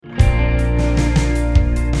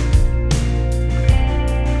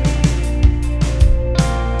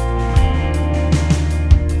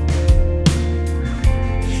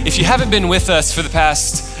you haven't been with us for the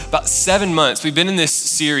past about 7 months, we've been in this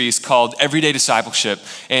series called Everyday Discipleship,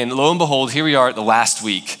 and lo and behold, here we are at the last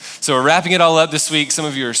week. So we're wrapping it all up this week. Some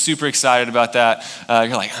of you are super excited about that.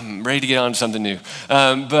 You're like, I'm ready to get on to something new.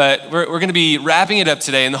 But we're going to be wrapping it up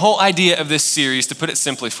today, and the whole idea of this series, to put it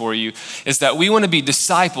simply for you, is that we want to be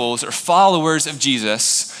disciples or followers of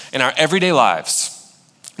Jesus in our everyday lives.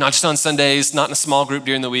 Not just on Sundays, not in a small group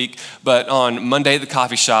during the week, but on Monday at the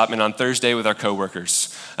coffee shop and on Thursday with our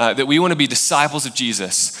coworkers. That we want to be disciples of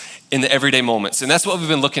Jesus in the everyday moments. And that's what we've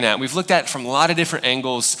been looking at. We've looked at it from a lot of different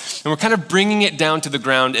angles, and we're kind of bringing it down to the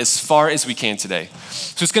ground as far as we can today.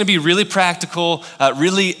 So it's going to be really practical,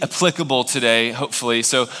 really applicable today, hopefully.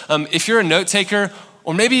 So if you're a note taker,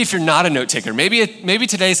 or maybe if you're not a note taker, maybe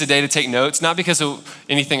today's the day to take notes, not because of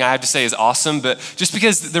anything I have to say is awesome, but just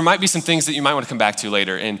because there might be some things that you might want to come back to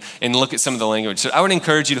later and look at some of the language. So I would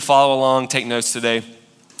encourage you to follow along, take notes today.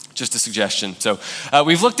 Just a suggestion. So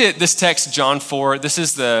we've looked at this text, John 4. This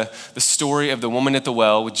is the story of the woman at the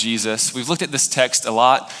well with Jesus. We've looked at this text a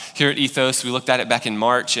lot here at Ethos. We looked at it back in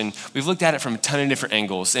March, and we've looked at it from a ton of different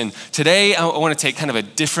angles. And today I want to take kind of a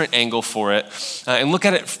different angle for it and look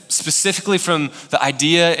at it specifically from the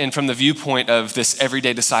idea and from the viewpoint of this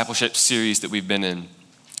everyday discipleship series that we've been in.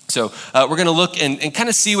 So we're going to look and kind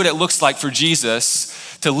of see what it looks like for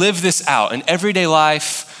Jesus to live this out, an everyday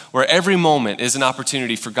life where every moment is an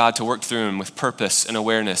opportunity for God to work through him with purpose and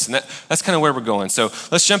awareness. And that's kind of where we're going. So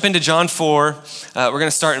let's jump into John 4. We're going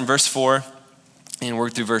to start in verse 4 and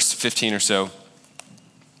work through verse 15 or so.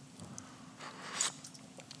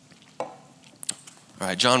 All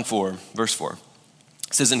right, John 4, verse 4.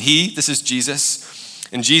 It says, and this is Jesus,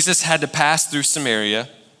 and Jesus had to pass through Samaria.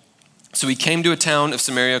 So he came to a town of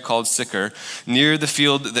Samaria called Sychar, near the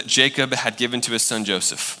field that Jacob had given to his son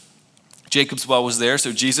Joseph. Jacob's well was there,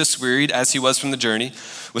 so Jesus, wearied as he was from the journey,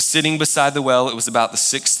 was sitting beside the well. It was about the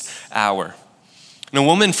 6th hour. And a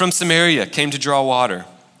woman from Samaria came to draw water.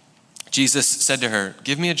 Jesus said to her,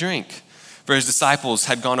 give me a drink. For his disciples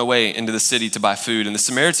had gone away into the city to buy food. And the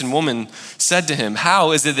Samaritan woman said to him,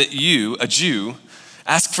 how is it that you, a Jew,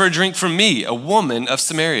 ask for a drink from me, a woman of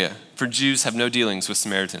Samaria? For Jews have no dealings with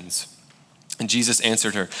Samaritans. And Jesus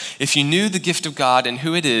answered her, if you knew the gift of God and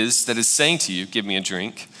who it is that is saying to you, give me a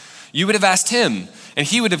drink, you would have asked him, and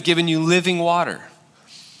he would have given you living water.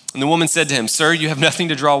 And the woman said to him, sir, you have nothing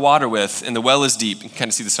to draw water with, and the well is deep. You can kind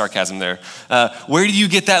of see the sarcasm there. Where do you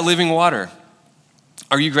get that living water?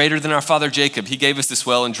 Are you greater than our father Jacob? He gave us this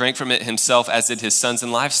well and drank from it himself, as did his sons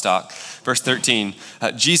and livestock. Verse 13,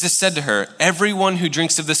 Jesus said to her, everyone who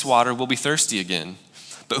drinks of this water will be thirsty again.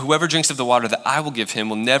 But whoever drinks of the water that I will give him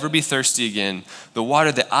will never be thirsty again. The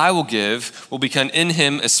water that I will give will become in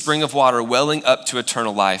him a spring of water welling up to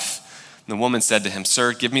eternal life. And the woman said to him,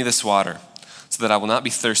 sir, give me this water so that I will not be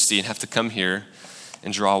thirsty and have to come here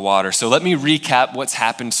and draw water. So let me recap what's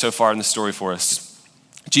happened so far in the story for us.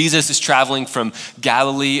 Jesus is traveling from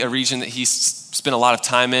Galilee, a region that he's spent a lot of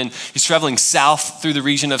time in. He's traveling south through the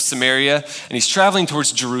region of Samaria, and he's traveling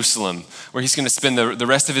towards Jerusalem, where he's going to spend the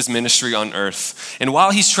rest of his ministry on earth. And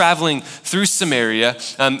while he's traveling through Samaria,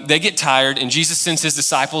 they get tired, and Jesus sends his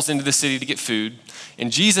disciples into the city to get food. And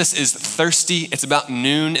Jesus is thirsty. It's about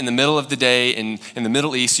noon in the middle of the day in the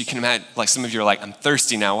Middle East. You can imagine, like some of you are like, I'm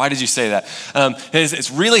thirsty now. Why did you say that?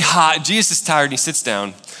 It's really hot. Jesus is tired, and he sits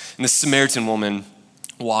down, and the Samaritan woman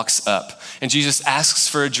walks up. And Jesus asks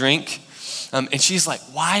for a drink. And she's like,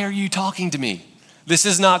 why are you talking to me? This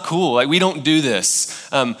is not cool. Like, we don't do this.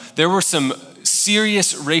 There were some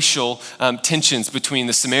serious racial tensions between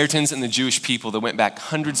the Samaritans and the Jewish people that went back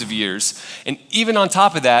hundreds of years. And even on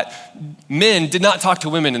top of that, men did not talk to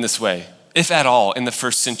women in this way, if at all, in the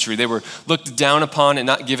first century. They were looked down upon and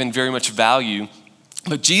not given very much value.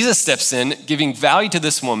 But Jesus steps in, giving value to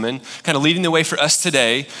this woman, kind of leading the way for us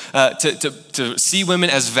today to see women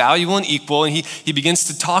as valuable and equal. And he begins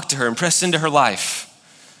to talk to her and press into her life.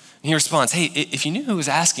 And he responds, hey, if you knew who was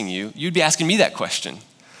asking you, you'd be asking me that question.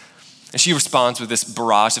 And she responds with this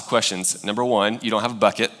barrage of questions. Number one, you don't have a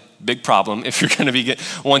bucket. Big problem if you're going to be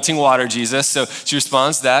wanting water, Jesus. So she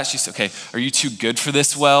responds to that. She's okay, are you too good for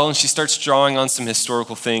this well? And she starts drawing on some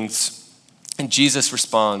historical things. And Jesus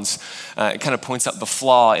responds, kind of points out the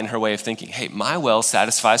flaw in her way of thinking. Hey, my well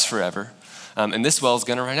satisfies forever, and this well is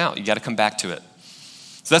going to run out. You got to come back to it.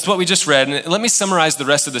 So that's what we just read. And let me summarize the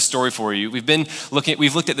rest of the story for you. We've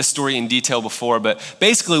looked at this story in detail before, but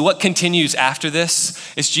basically what continues after this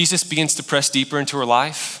is Jesus begins to press deeper into her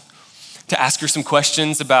life, to ask her some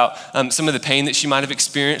questions about some of the pain that she might have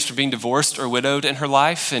experienced from being divorced or widowed in her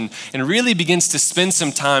life, and really begins to spend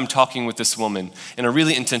some time talking with this woman in a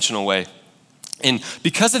really intentional way. And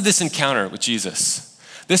because of this encounter with Jesus,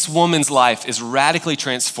 This woman's life is radically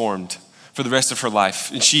transformed for the rest of her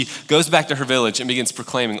life. And she goes back to her village and begins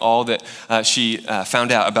proclaiming all that she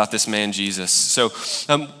found out about this man, Jesus. So,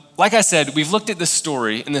 like I said, we've looked at this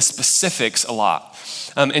story and the specifics a lot.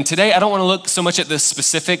 And today, I don't want to look so much at the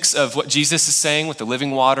specifics of what Jesus is saying with the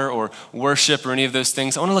living water or worship or any of those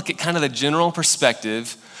things. I want to look at kind of the general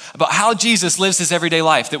perspective about how Jesus lives his everyday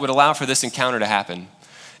life that would allow for this encounter to happen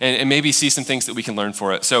and maybe see some things that we can learn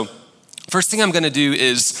for it. So first thing I'm going to do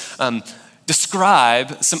is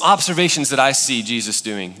describe some observations that I see Jesus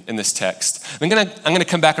doing in this text. I'm going to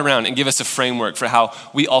come back around and give us a framework for how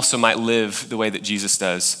we also might live the way that Jesus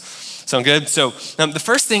does. Sound good? So the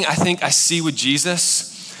first thing I think I see with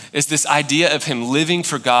Jesus is this idea of him living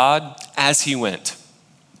for God as he went.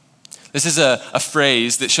 This is a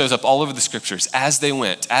phrase that shows up all over the scriptures, as they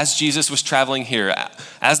went, as Jesus was traveling here,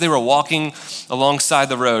 as they were walking alongside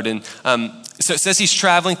the road. And so it says he's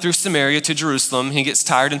traveling through Samaria to Jerusalem. He gets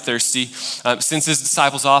tired and thirsty, sends his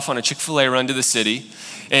disciples off on a Chick-fil-A run to the city.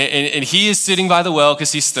 And he is sitting by the well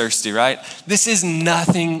because he's thirsty, right? This is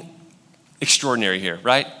nothing extraordinary here,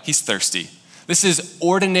 right? He's thirsty. This is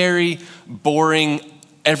ordinary, boring,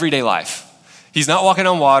 everyday life. He's not walking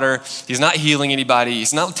on water. He's not healing anybody.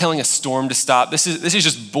 He's not telling a storm to stop. This is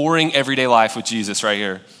just boring everyday life with Jesus right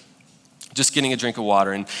here. Just getting a drink of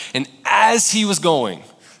water. And as he was going,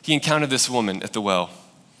 he encountered this woman at the well.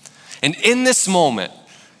 And in this moment,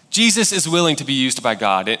 Jesus is willing to be used by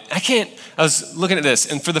God. I was looking at this,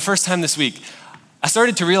 and for the first time this week, I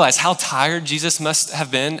started to realize how tired Jesus must have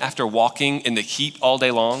been after walking in the heat all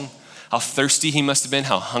day long. How thirsty he must have been,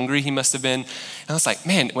 how hungry he must have been. And I was like,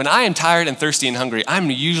 man, when I am tired and thirsty and hungry,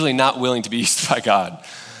 I'm usually not willing to be used by God.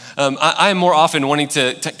 I am more often wanting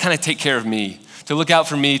to kind of take care of me, to look out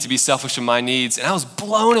for me, to be selfish in my needs. And I was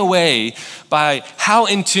blown away by how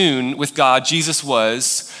in tune with God Jesus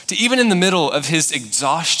was, to even in the middle of his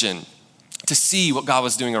exhaustion, to see what God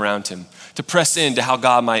was doing around him, to press into how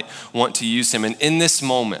God might want to use him. And in this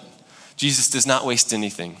moment, Jesus does not waste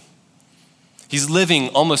anything. He's living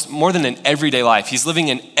almost more than an everyday life. He's living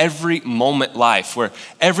an every moment life where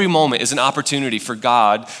every moment is an opportunity for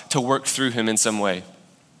God to work through him in some way.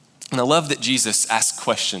 And I love that Jesus asks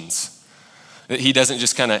questions. That he doesn't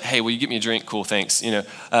just kind of, hey, will you get me a drink? Cool, thanks.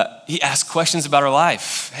 He asks questions about her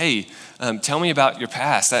life. Hey, tell me about your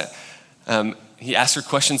past. He asks her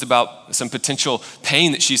questions about some potential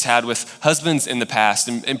pain that she's had with husbands in the past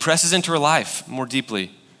and presses into her life more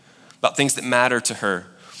deeply about things that matter to her.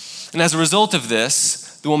 And as a result of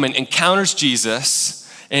this, the woman encounters Jesus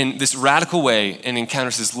in this radical way and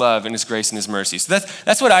encounters his love and his grace and his mercy. So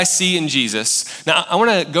that's what I see in Jesus. Now, I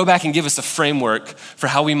want to go back and give us a framework for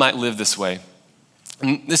how we might live this way.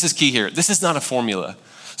 And this is key here. This is not a formula.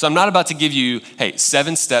 So I'm not about to give you,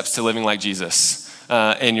 7 steps to living like Jesus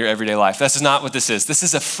in your everyday life. That's not what this is. This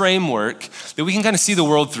is a framework that we can kind of see the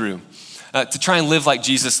world through to try and live like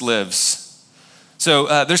Jesus lives. So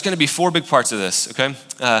there's going to be 4 big parts of this, okay?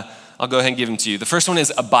 I'll go ahead and give them to you. The first one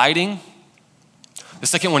is abiding. The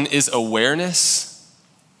second one is awareness.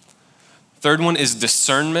 Third one is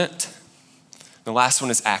discernment. The last one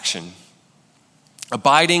is action.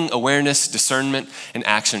 Abiding, awareness, discernment, and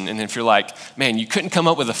action. And if you're like, man, you couldn't come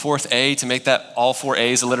up with a 4th A to make that all 4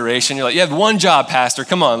 A's alliteration. You're like, you have one job, pastor.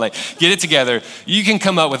 Come on, get it together. You can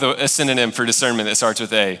come up with a synonym for discernment that starts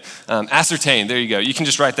with A. Ascertain, there you go. You can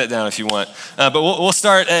just write that down if you want. But we'll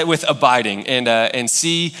start with abiding and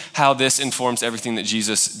see how this informs everything that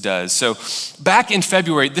Jesus does. So back in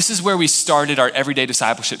February, this is where we started our Everyday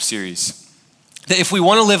Discipleship series. That if we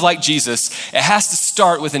want to live like Jesus, it has to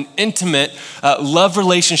start with an intimate love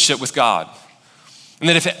relationship with God. And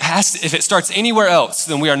that if it starts anywhere else,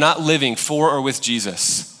 then we are not living for or with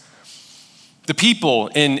Jesus. The people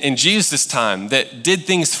in Jesus' time that did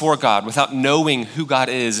things for God without knowing who God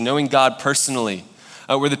is, knowing God personally,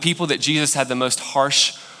 were the people that Jesus had the most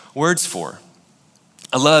harsh words for.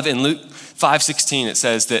 I love in Luke 5:16, it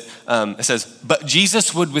says, but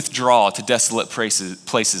Jesus would withdraw to desolate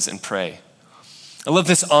places and pray. I love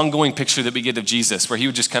this ongoing picture that we get of Jesus where he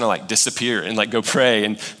would just kind of disappear and go pray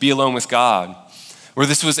and be alone with God, where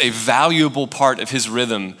this was a valuable part of his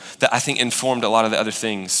rhythm that I think informed a lot of the other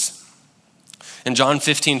things. In John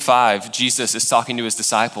 15:5, Jesus is talking to his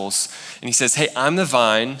disciples and he says, hey, I'm the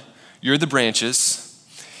vine, you're the branches.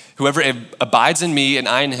 Whoever abides in me and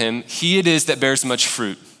I in him, he it is that bears much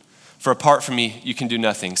fruit. For apart from me, you can do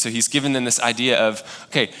nothing. So he's given them this idea of,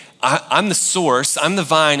 okay, I'm the source, I'm the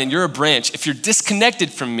vine, and you're a branch. If you're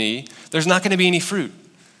disconnected from me, there's not gonna be any fruit.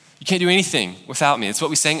 You can't do anything without me. It's what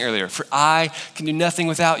we sang earlier. For I can do nothing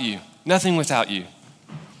without you, nothing without you.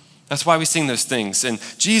 That's why we sing those things. And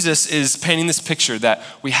Jesus is painting this picture that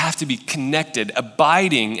we have to be connected,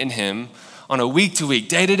 abiding in him on a week-to-week,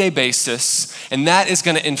 day-to-day basis, and that is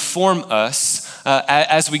going to inform us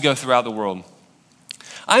as we go throughout the world.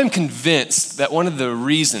 I am convinced that one of the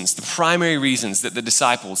reasons, the primary reasons that the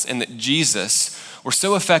disciples and that Jesus were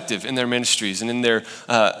so effective in their ministries and in their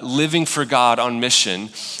living for God on mission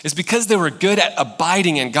is because they were good at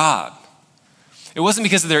abiding in God. It wasn't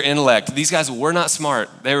because of their intellect. These guys were not smart.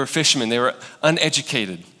 They were fishermen. They were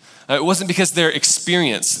uneducated. It wasn't because of their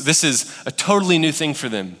experience. This is a totally new thing for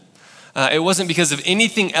them. It wasn't because of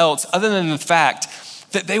anything else other than the fact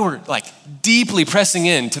that they were like deeply pressing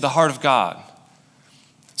into the heart of God.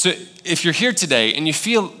 So if you're here today and you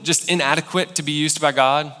feel just inadequate to be used by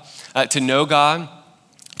God, to know God,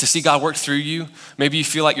 to see God work through you, maybe you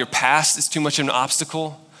feel like your past is too much of an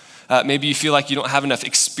obstacle. Maybe you feel like you don't have enough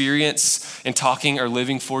experience in talking or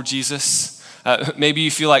living for Jesus. Maybe you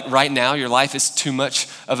feel like right now your life is too much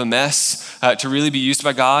of a mess to really be used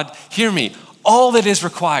by God. Hear me, all that is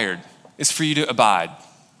required is for you to abide,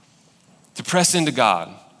 to press into God,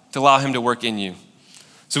 to allow him to work in you.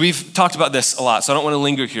 So we've talked about this a lot, so I don't want to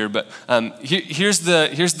linger here, but here's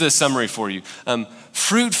the summary for you.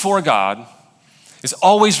 Fruit for God is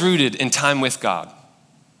always rooted in time with God.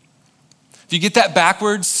 If you get that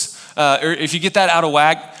backwards, or if you get that out of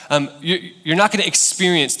whack, you're not going to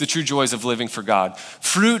experience the true joys of living for God.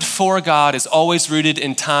 Fruit for God is always rooted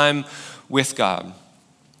in time with God.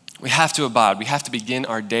 We have to abide. We have to begin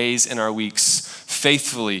our days and our weeks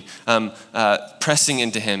faithfully pressing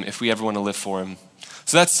into him if we ever want to live for him.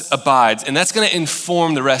 So that's abide, and that's going to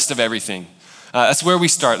inform the rest of everything. That's where we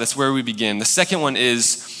start. That's where we begin. The second one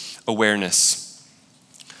is awareness.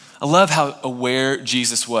 I love how aware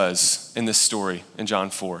Jesus was in this story in John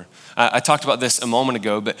 4. I talked about this a moment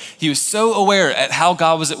ago, but he was so aware at how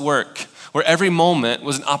God was at work, where every moment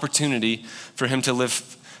was an opportunity for him to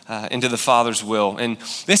live into the Father's will. And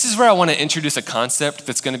this is where I want to introduce a concept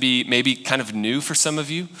that's going to be maybe kind of new for some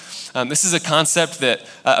of you. This is a concept that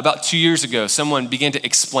about 2 years ago, someone began to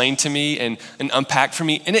explain to me and unpack for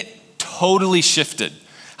me, and it totally shifted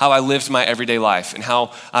how I lived my everyday life and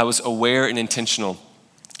how I was aware and intentional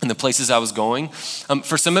in the places I was going.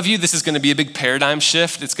 For some of you, this is going to be a big paradigm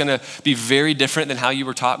shift. It's going to be very different than how you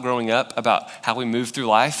were taught growing up about how we move through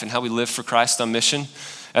life and how we live for Christ on mission.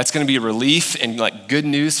 It's going to be a relief and like good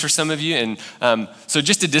news for some of you. And so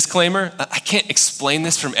just a disclaimer, I can't explain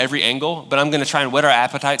this from every angle, but I'm going to try and whet our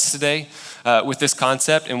appetites today with this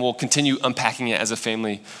concept, and we'll continue unpacking it as a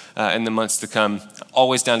family in the months to come.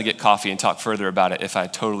 Always down to get coffee and talk further about it if I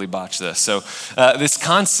totally botch this. So this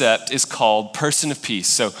concept is called person of peace.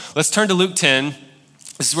 So let's turn to Luke 10.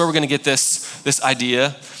 This is where we're going to get this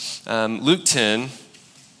idea. Luke 10.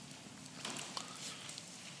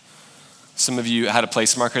 Some of you had a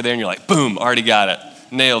place marker there and you're like, boom, already got it,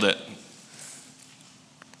 nailed it.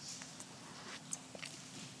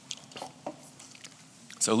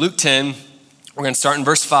 So Luke 10, we're going to start in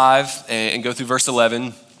verse 5 and go through verse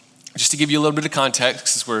 11. Just to give you a little bit of context,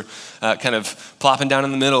 because we're kind of plopping down in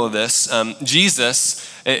the middle of this.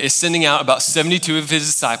 Jesus is sending out about 72 of his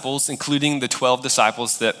disciples, including the 12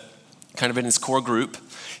 disciples that kind of in his core group.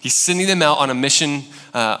 He's sending them out on a mission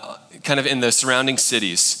kind of in the surrounding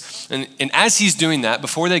cities. And as he's doing that,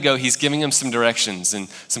 before they go, he's giving them some directions and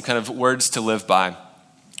some kind of words to live by.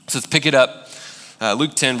 So let's pick it up.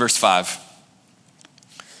 Luke 10, verse 5.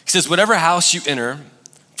 He says, whatever house you enter,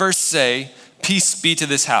 first say, peace be to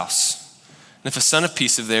this house. And if a son of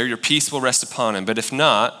peace is there, your peace will rest upon him. But if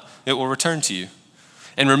not, it will return to you.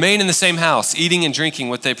 And remain in the same house, eating and drinking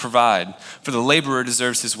what they provide, for the laborer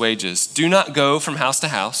deserves his wages. Do not go from house to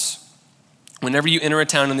house. Whenever you enter a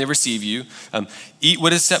town and they receive you, eat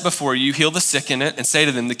what is set before you, heal the sick in it, and say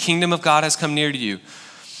to them, the kingdom of God has come near to you.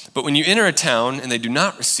 But when you enter a town and they do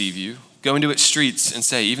not receive you, go into its streets and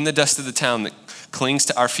say, even the dust of the town that clings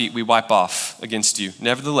to our feet we wipe off against you.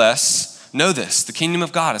 Nevertheless, know this, the kingdom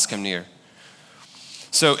of God has come near.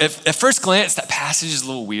 So if at first glance, that passage is a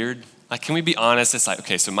little weird. Like, can we be honest? It's like,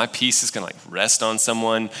 okay, so my peace is gonna like rest on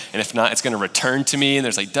someone, and if not, it's gonna return to me, and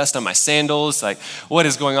there's like dust on my sandals. Like, what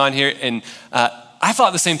is going on here? And I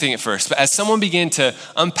thought the same thing at first, but as someone began to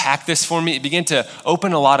unpack this for me, it began to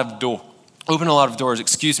open a lot of doors,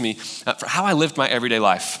 for how I lived my everyday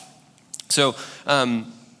life. So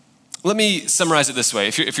let me summarize it this way.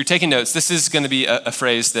 If you're taking notes, this is gonna be a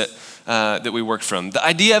phrase that we worked from. The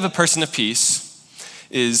idea of a person of peace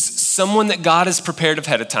is someone that God has prepared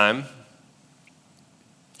ahead of time,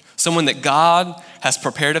 someone that God has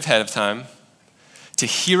prepared ahead of time to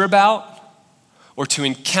hear about or to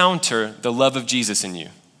encounter the love of Jesus in you.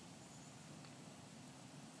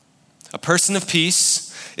 A person of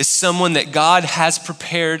peace is someone that God has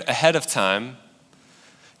prepared ahead of time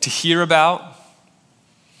to hear about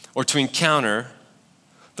or to encounter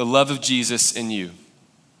the love of Jesus in you.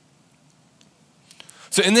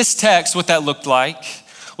 So in this text, what that looked like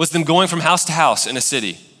was them going from house to house in a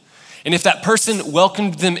city. And if that person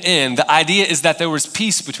welcomed them in, the idea is that there was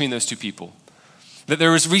peace between those two people, that there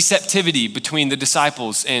was receptivity between the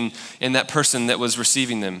disciples and that person that was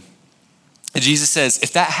receiving them. And Jesus says,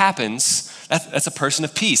 if that happens, that's a person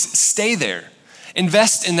of peace. Stay there.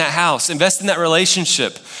 Invest in that house. Invest in that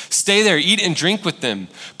relationship. Stay there. Eat and drink with them.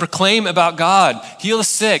 Proclaim about God. Heal the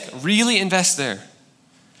sick. Really invest there.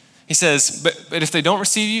 He says, but if they don't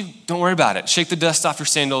receive you, don't worry about it. Shake the dust off your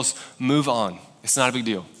sandals. Move on. It's not a big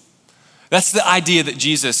deal. That's the idea that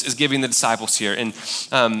Jesus is giving the disciples here. And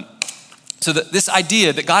so this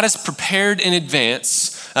idea that God has prepared in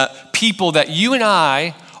advance people that you and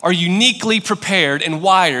I are uniquely prepared and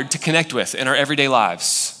wired to connect with in our everyday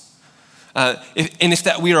lives. If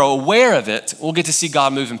that we are aware of it, we'll get to see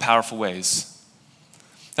God move in powerful ways.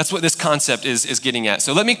 That's what this concept is getting at.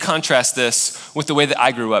 So let me contrast this with the way that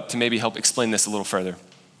I grew up to maybe help explain this a little further.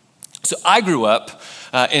 So I grew up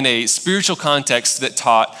in a spiritual context that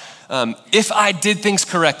taught if I did things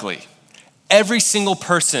correctly, every single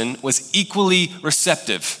person was equally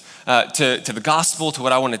receptive to the gospel, to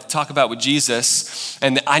what I wanted to talk about with Jesus.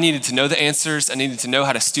 And I needed to know the answers. I needed to know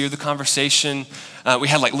how to steer the conversation. We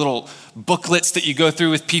had like little booklets that you go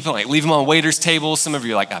through with people, like leave them on waiters' tables. Some of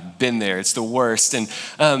you are like, I've been there. It's the worst. And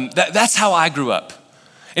that's how I grew up.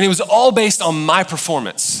 And it was all based on my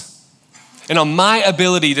performance and on my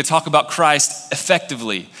ability to talk about Christ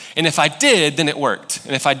effectively. And if I did, then it worked.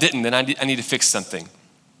 And if I didn't, then I need to fix something.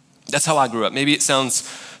 That's how I grew up. Maybe it sounds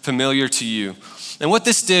familiar to you. And what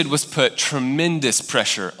this did was put tremendous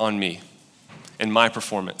pressure on me and my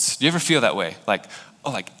performance. Do you ever feel that way? Like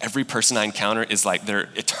every person I encounter is like their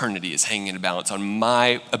eternity is hanging in a balance on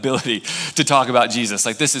my ability to talk about Jesus.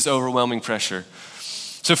 Like this is overwhelming pressure.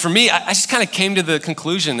 So for me, I just kind of came to the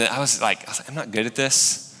conclusion that I was like, I'm not good at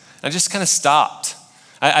this. I just kind of stopped.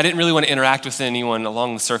 I didn't really want to interact with anyone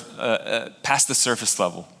along the past the surface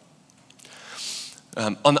level.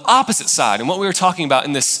 On the opposite side, and what we were talking about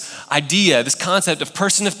in this idea, this concept of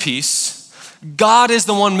person of peace, God is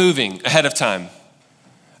the one moving ahead of time,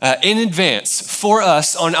 in advance for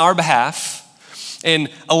us on our behalf, and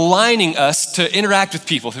aligning us to interact with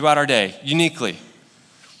people throughout our day uniquely.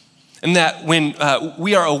 And that when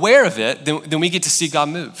we are aware of it, then we get to see God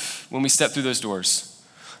move when we step through those doors.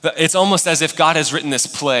 It's almost as if God has written this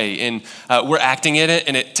play and we're acting in it,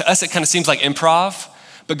 and to us it kind of seems like improv,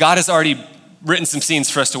 but God has already written some scenes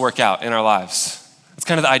for us to work out in our lives. That's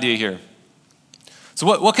kind of the idea here. So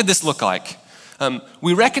what could this look like?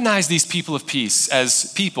 We recognize these people of peace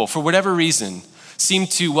as people, for whatever reason, seem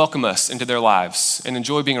to welcome us into their lives and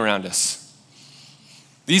enjoy being around us.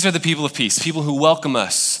 These are the people of peace, people who welcome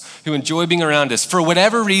us, who enjoy being around us. For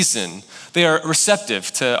whatever reason, they are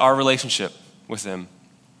receptive to our relationship with them.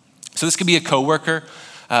 So this could be a coworker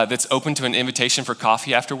that's open to an invitation for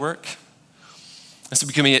coffee after work. This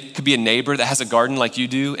could be a neighbor that has a garden like you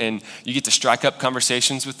do, and you get to strike up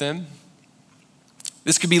conversations with them.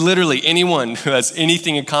 This could be literally anyone who has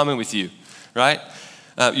anything in common with you, right?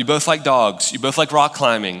 You both like dogs. You both like rock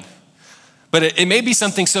climbing. But it may be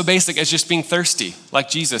something so basic as just being thirsty, like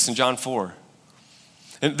Jesus in John 4.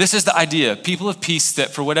 And this is the idea, people of peace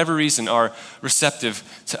that for whatever reason are receptive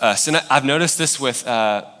to us. And I've noticed this with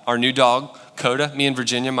our new dog, Coda. Me and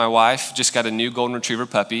Virginia, my wife, just got a new golden retriever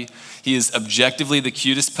puppy. He is objectively the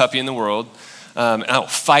cutest puppy in the world. And I'll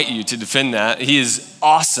fight you to defend that. He is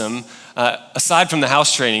awesome. Aside from the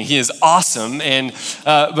house training, he is awesome.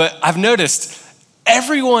 But I've noticed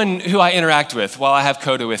everyone who I interact with while I have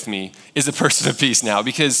Coda with me is a person of peace now,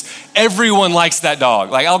 because everyone likes that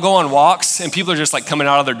dog. Like I'll go on walks and people are just like coming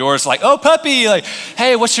out of their doors like, oh, puppy, like,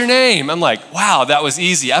 hey, what's your name? I'm like, wow, that was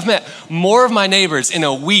easy. I've met more of my neighbors in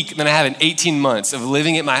a week than I have in 18 months of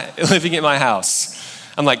living at my house.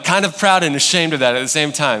 I'm like kind of proud and ashamed of that at the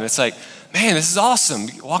same time. It's like, man, this is awesome.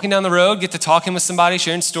 Walking down the road, get to talking with somebody,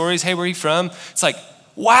 sharing stories. Hey, where are you from? It's like,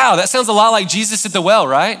 wow, that sounds a lot like Jesus at the well,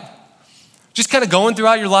 right? Just kind of going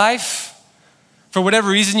throughout your life. For whatever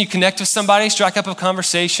reason, you connect with somebody, strike up a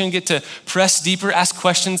conversation, get to press deeper, ask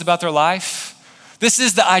questions about their life. This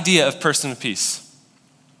is the idea of person of peace.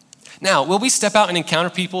 Now, will we step out and encounter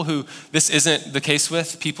people who this isn't the case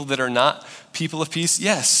with, people that are not people of peace?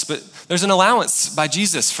 Yes, but there's an allowance by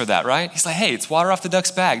Jesus for that, right? He's like, hey, it's water off the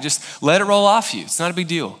duck's back. Just let it roll off you. It's not a big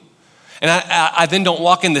deal. And I then don't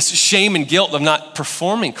walk in this shame and guilt of not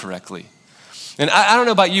performing correctly. And I don't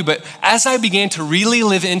know about you, but as I began to really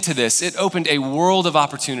live into this, it opened a world of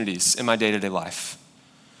opportunities in my day-to-day life.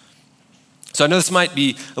 So I know this might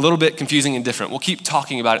be a little bit confusing and different. We'll keep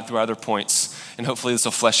talking about it through other points, and hopefully this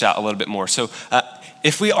will flesh out a little bit more. So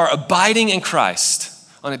if we are abiding in Christ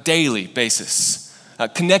on a daily basis,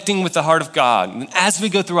 connecting with the heart of God, and as we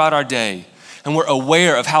go throughout our day, and we're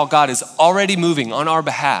aware of how God is already moving on our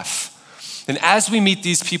behalf, then as we meet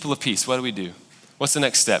these people of peace, what do? What's the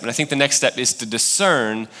next step? And I think the next step is to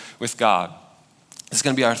discern with God. This is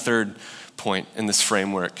going to be our third point in this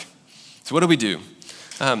framework. So what do?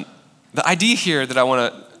 The idea here that I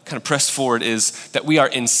want to kind of press forward is that we are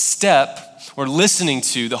in step or listening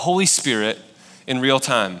to the Holy Spirit in real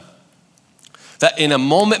time. That in a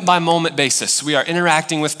moment by moment basis, we are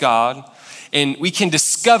interacting with God and we can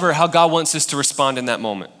discover how God wants us to respond in that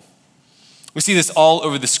moment. We see this all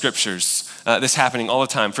over the scriptures, this happening all the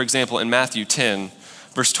time. For example, in Matthew 10,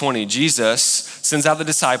 verse 20, Jesus sends out the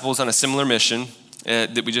disciples on a similar mission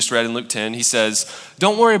that we just read in Luke 10. He says,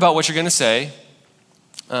 don't worry about what you're going to say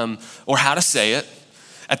or how to say it.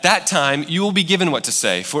 At that time, you will be given what to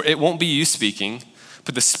say, for it won't be you speaking,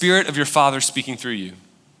 but the Spirit of your Father speaking through you.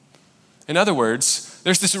 In other words,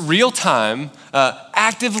 there's this real-time,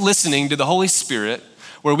 active listening to the Holy Spirit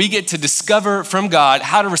where we get to discover from God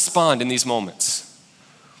how to respond in these moments.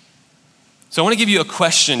 So I want to give you a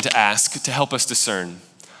question to ask to help us discern.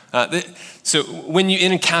 So when you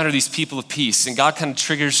encounter these people of peace and God kind of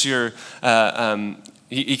triggers your,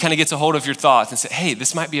 he kind of gets a hold of your thoughts and say, hey,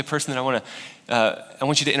 this might be a person that I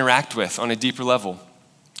want you to interact with on a deeper level.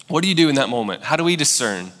 What do you do in that moment? How do we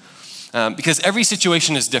discern? Because every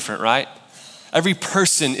situation is different, right? Every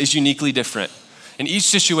person is uniquely different. And each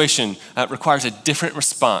situation requires a different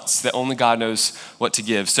response that only God knows what to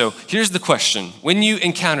give. So here's the question. When you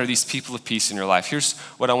encounter these people of peace in your life, here's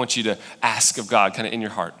what I want you to ask of God kind of in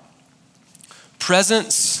your heart.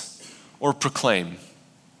 Presence or proclaim?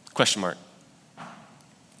 Question mark.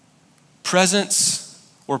 Presence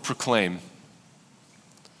or proclaim?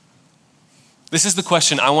 This is the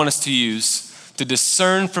question I want us to use to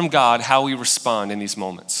discern from God how we respond in these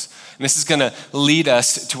moments. And this is going to lead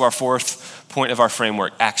us to our fourth point of our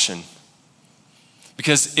framework, action.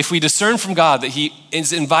 Because if we discern from God that he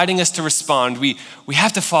is inviting us to respond, we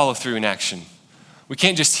have to follow through in action. We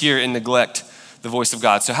can't just hear and neglect the voice of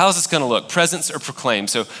God. So how is this going to look? Presence or proclaim?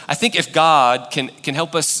 So I think if God can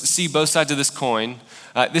help us see both sides of this coin,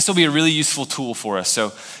 this will be a really useful tool for us.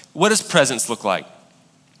 So what does presence look like?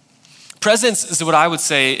 Presence is what I would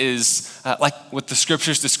say is like what the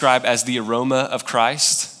scriptures describe as the aroma of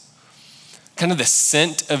Christ. Kind of the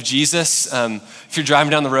scent of Jesus. If you're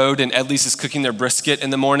driving down the road and Edley's is cooking their brisket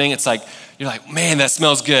in the morning, it's like, you're like, man, that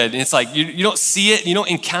smells good. And it's like, you don't see it, you don't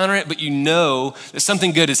encounter it, but you know that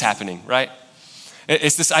something good is happening, right?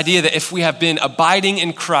 It's this idea that if we have been abiding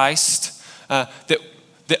in Christ, that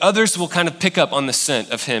others will kind of pick up on the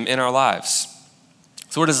scent of him in our lives.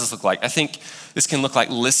 So what does this look like? I think this can look like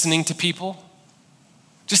listening to people,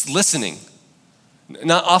 just listening,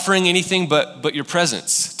 not offering anything but your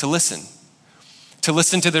presence, to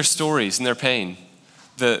listen to their stories and their pain,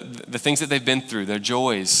 the things that they've been through, their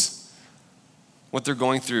joys, what they're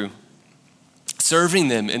going through, serving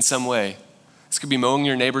them in some way. This could be mowing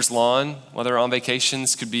your neighbor's lawn while they're on vacation.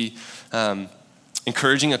 This could be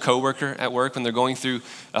encouraging a coworker at work when they're going through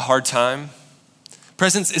a hard time.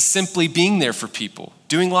 Presence is simply being there for people,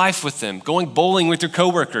 doing life with them, going bowling with your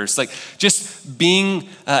coworkers, like just being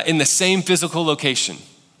in the same physical location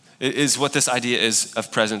is what this idea is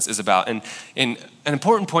of presence is about. And an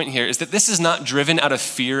important point here is that this is not driven out of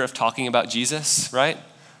fear of talking about Jesus, right?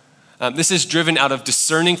 This is driven out of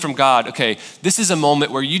discerning from God, okay, this is a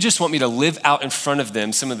moment where you just want me to live out in front of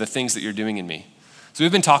them some of the things that you're doing in me. So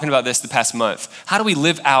we've been talking about this the past month. How do we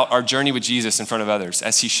live out our journey with Jesus in front of others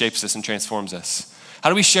as he shapes us and transforms us? How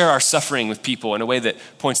do we share our suffering with people in a way that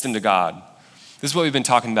points them to God? This is what we've been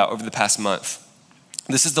talking about over the past month.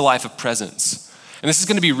 This is the life of presence. And this is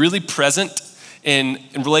going to be really present in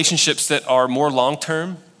relationships that are more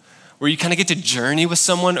long-term, where you kind of get to journey with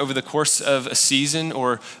someone over the course of a season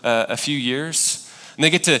or a few years. And they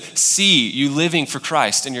get to see you living for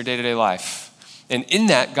Christ in your day-to-day life. And in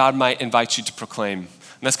that, God might invite you to proclaim. And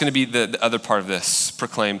that's going to be the other part of this,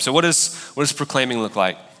 proclaim. So what does proclaiming look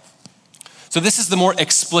like? So this is the more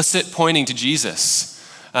explicit pointing to Jesus.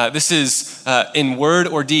 This is in word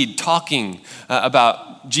or deed, talking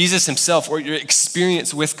about Jesus himself or your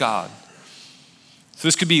experience with God. So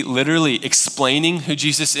this could be literally explaining who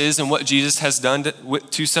Jesus is and what Jesus has done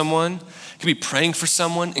to someone. It could be praying for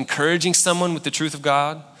someone, encouraging someone with the truth of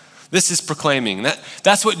God. This is proclaiming.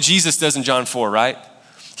 That's what Jesus does in John 4, right?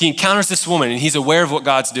 He encounters this woman and he's aware of what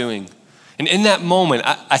God's doing. And in that moment,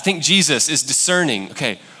 I think Jesus is discerning,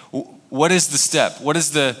 okay, what is the step? What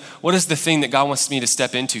is the thing that God wants me to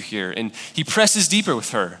step into here? And he presses deeper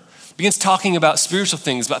with her, begins talking about spiritual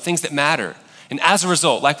things, about things that matter. And as a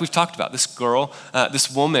result, like we've talked about, this girl,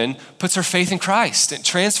 this woman puts her faith in Christ. It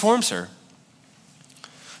transforms her.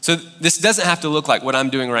 So this doesn't have to look like what I'm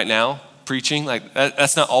doing right now, preaching. Like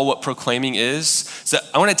that's not all what proclaiming is. So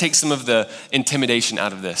I want to take some of the intimidation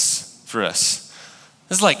out of this for us.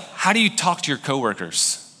 This is like, how do you talk to your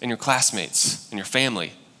coworkers and your classmates and your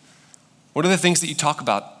family? What are the things that you talk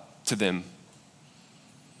about to them?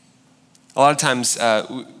 A lot of times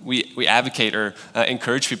we advocate or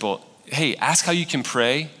encourage people, hey, ask how you can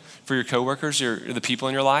pray for your coworkers or the people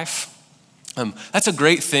in your life. That's a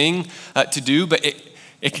great thing to do, but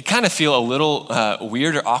it could kind of feel a little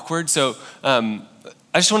weird or awkward. So I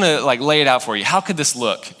just want to lay it out for you. How could this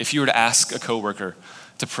look if you were to ask a coworker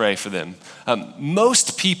to pray for them?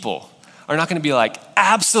 Most people are not going to be like,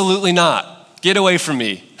 absolutely not. Get away from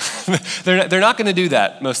me. They're not going to do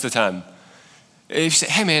that most of the time. If you say,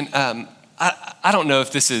 hey man, I don't know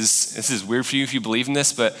if this is weird for you if you believe in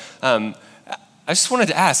this, but I just wanted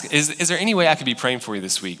to ask, is there any way I could be praying for you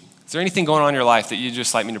this week? Is there anything going on in your life that you'd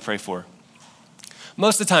just like me to pray for?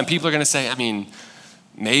 Most of the time, people are going to say,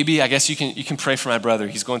 maybe, I guess you can pray for my brother.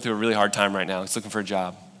 He's going through a really hard time right now. He's looking for a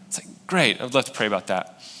job. It's like, great, I'd love to pray about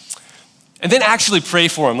that. And then actually pray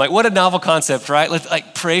for him. Like, what a novel concept, right? Let's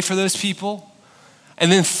pray for those people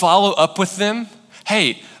and then follow up with them.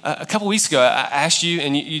 Hey, a couple weeks ago, I asked you,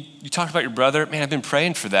 and you talked about your brother. Man, I've been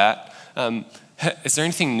praying for that. Is there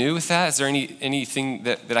anything new with that? Is there anything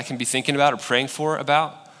that I can be thinking about or praying for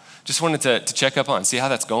about? Just wanted to check up on, see how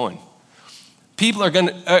that's going. People are going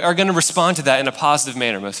to respond to that in a positive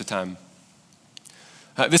manner most of the time.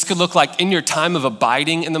 This could look like in your time of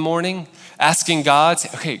abiding in the morning, asking God, say,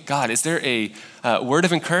 okay, God, is there a word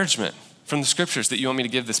of encouragement from the scriptures that you want me to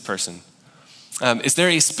give this person? Is there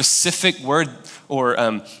a specific word or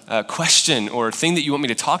question or thing that you want me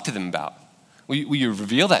to talk to them about? Will you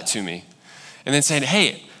reveal that to me? And then saying,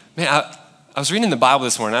 hey, man, I was reading the Bible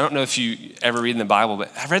this morning. I don't know if you ever read in the Bible,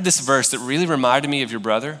 but I read this verse that really reminded me of your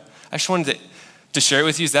brother. I just wanted to share it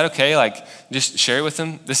with you. Is that okay? Just share it with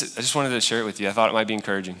them. I just wanted to share it with you. I thought it might be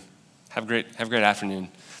encouraging. Have a great afternoon.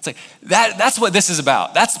 It's like that's what this is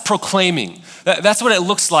about. That's proclaiming. That's what it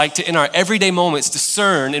looks like to, in our everyday moments,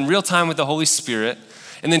 discern in real time with the Holy Spirit,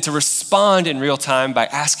 and then to respond in real time by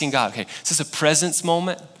asking God, okay, is this a presence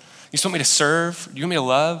moment? You just want me to serve? Do you want me to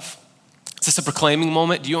love? Is this a proclaiming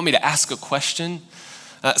moment? Do you want me to ask a question?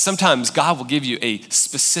 Sometimes God will give you a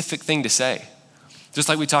specific thing to say. Just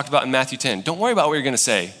like we talked about in Matthew 10. Don't worry about what you're going to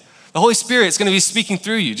say. The Holy Spirit is going to be speaking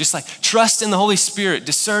through you. Just trust in the Holy Spirit,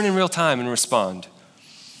 discern in real time and respond.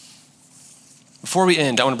 Before we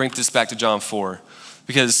end, I want to bring this back to John 4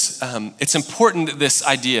 because it's important that this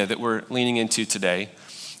idea that we're leaning into today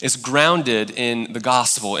is grounded in the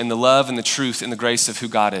gospel, in the love and the truth and the grace of who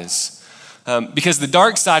God is. Because the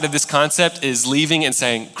dark side of this concept is leaving and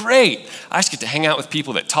saying, great, I just get to hang out with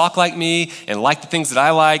people that talk like me and like the things that I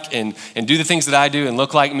like and do the things that I do and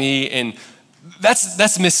look like me. And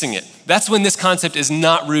that's missing it. That's when this concept is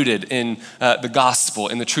not rooted in the gospel,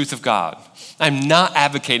 in the truth of God. I'm not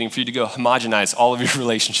advocating for you to go homogenize all of your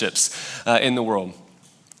relationships in the world.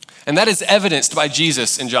 And that is evidenced by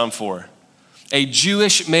Jesus in John 4, a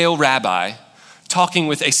Jewish male rabbi talking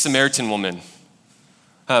with a Samaritan woman.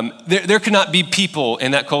 There could not be people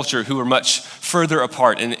in that culture who were much further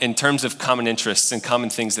apart in terms of common interests and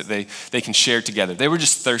common things that they can share together. They were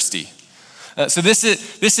just thirsty. So this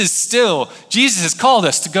is still, Jesus has called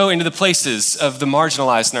us to go into the places of the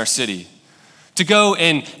marginalized in our city, to go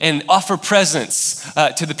and offer presence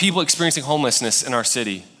to the people experiencing homelessness in our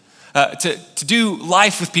city, to do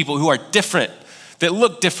life with people who are different, that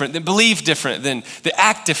look different, that believe different, that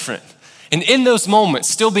act different. And in those moments,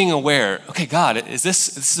 still being aware, okay, God, is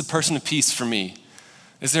this a person of peace for me?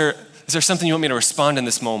 Is there something you want me to respond in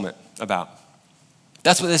this moment about?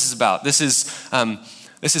 That's what this is about. This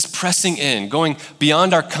is pressing in, going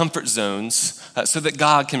beyond our comfort zones so that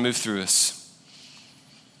God can move through us.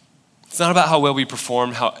 It's not about how well we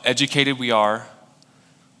perform, how educated we are,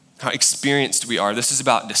 how experienced we are. This is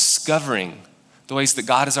about discovering the ways that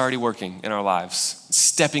God is already working in our lives,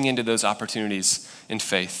 stepping into those opportunities in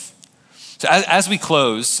faith. So as we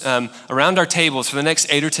close, around our tables for the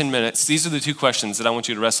next 8 or 10 minutes, these are the two questions that I want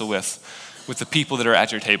you to wrestle with the people that are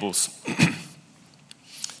at your tables.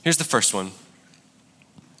 Here's the first one.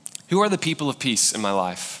 Who are the people of peace in my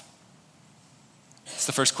life? That's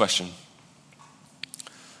the first question.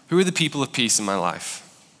 Who are the people of peace in my life?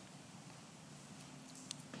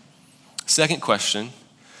 Second question,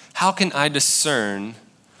 how can I discern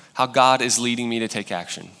how God is leading me to take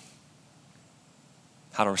action?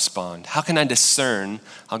 how to respond? How can I discern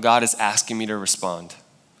how God is asking me to respond?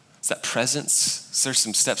 Is that presence? Is there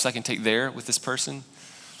some steps I can take there with this person?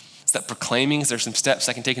 Is that proclaiming? Is there some steps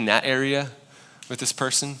I can take in that area with this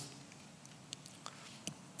person?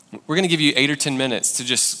 We're going to give you 8 or 10 minutes to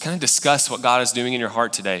just kind of discuss what God is doing in your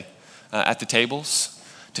heart today at the tables,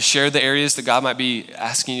 to share the areas that God might be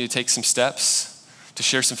asking you to take some steps, to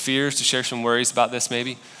share some fears, to share some worries about this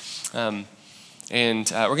maybe. We're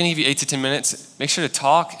going to give you 8 to 10 minutes. Make sure to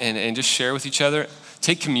talk and just share with each other.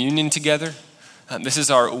 Take communion together. This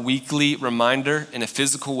is our weekly reminder in a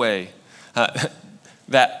physical way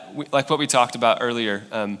that, like what we talked about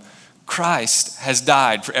earlier, Christ has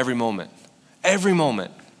died for every moment. Every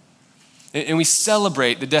moment. And we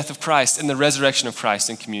celebrate the death of Christ and the resurrection of Christ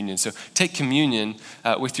in communion. So take communion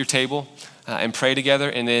with your table and pray together.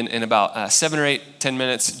 And then in about 7 or 8, 10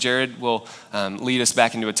 minutes, Jared will lead us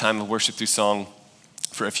back into a time of worship through song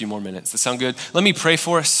for a few more minutes. That sound good? Let me pray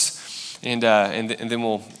for us, and then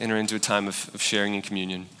we'll enter into a time of sharing in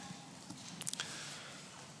communion.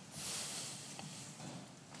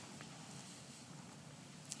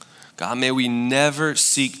 God, may we never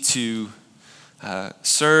seek to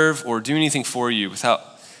serve or do anything for you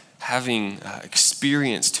without having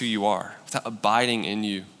experienced who you are, without abiding in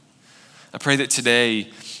you. I pray that today,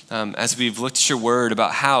 as we've looked at your word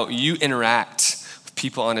about how you interact with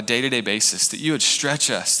people on a day-to-day basis, that you would stretch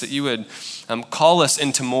us, that you would call us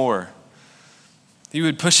into more, that you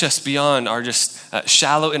would push us beyond our just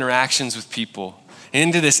shallow interactions with people and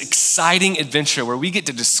into this exciting adventure where we get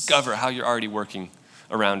to discover how you're already working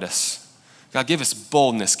around us. God, give us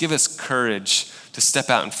boldness, give us courage to step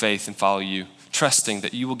out in faith and follow you, trusting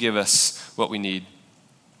that you will give us what we need.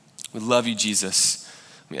 We love you, Jesus.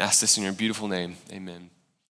 We ask this in your beautiful name. Amen.